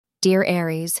Dear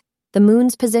Aries, the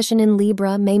moon's position in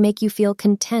Libra may make you feel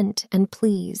content and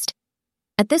pleased.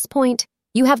 At this point,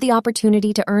 you have the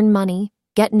opportunity to earn money,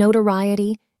 get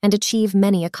notoriety, and achieve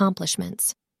many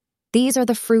accomplishments. These are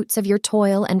the fruits of your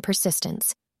toil and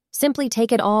persistence. Simply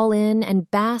take it all in and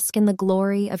bask in the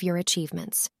glory of your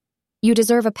achievements. You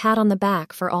deserve a pat on the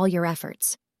back for all your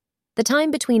efforts. The time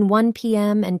between 1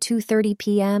 p.m. and 2:30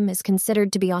 p.m. is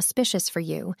considered to be auspicious for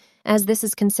you, as this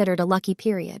is considered a lucky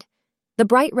period. The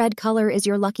bright red color is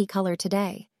your lucky color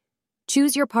today.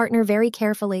 Choose your partner very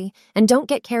carefully and don't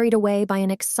get carried away by an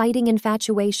exciting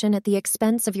infatuation at the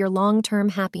expense of your long-term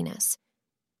happiness.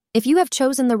 If you have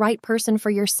chosen the right person for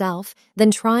yourself,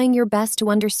 then trying your best to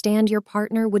understand your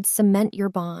partner would cement your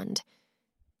bond.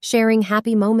 Sharing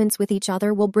happy moments with each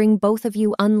other will bring both of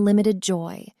you unlimited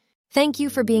joy. Thank you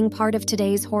for being part of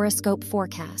today's horoscope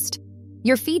forecast.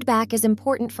 Your feedback is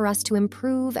important for us to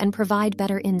improve and provide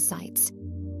better insights.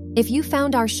 If you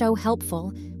found our show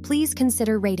helpful, please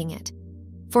consider rating it.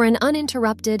 For an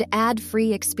uninterrupted,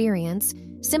 ad-free experience,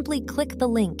 simply click the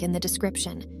link in the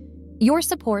description. Your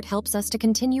support helps us to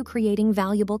continue creating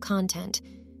valuable content.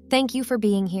 Thank you for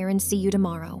being here and see you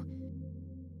tomorrow.